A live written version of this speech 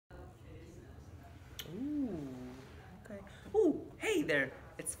there,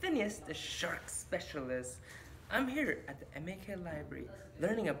 it's Finneas, the shark specialist. I'm here at the MAK library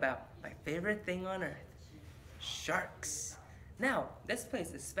learning about my favorite thing on earth, sharks. Now, this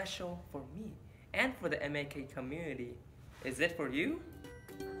place is special for me and for the MAK community. Is it for you?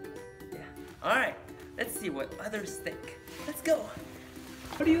 Yeah. Alright, let's see what others think. Let's go.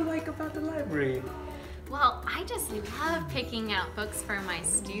 What do you like about the library? Well, I just love picking out books for my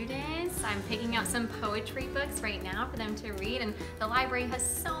students. I'm picking out some poetry books right now for them to read, and the library has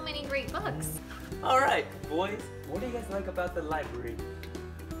so many great books. Alright, boys, what do you guys like about the library?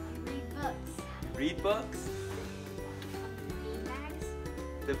 Read books. Read books? Beanbags.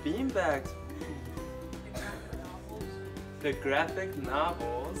 The beanbags. The graphic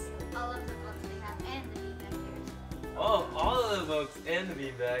novels. All of the books they have, and the beanbag. Oh, all of the books and the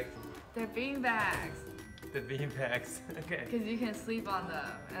beanbags. They're beanbags. The beanbags, okay. Because you can sleep on them,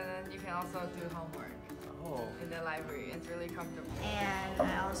 and then you can also do homework Oh. in the library. It's really comfortable. And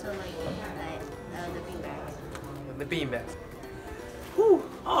I also like the beanbags. The beanbags. Whew,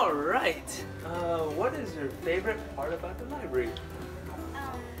 alright. What is your favorite part about the library?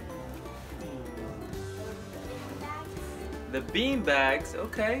 The beanbags,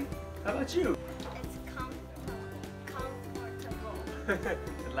 okay. How about you? It's comfortable. The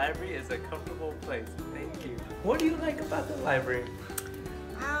library is a comfortable place. Thank you. What do you like about the library?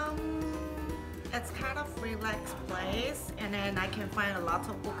 It's kind of relaxed place, and then I can find a lot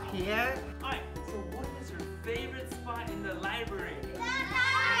of book here. Alright, so what is your favorite spot in the library?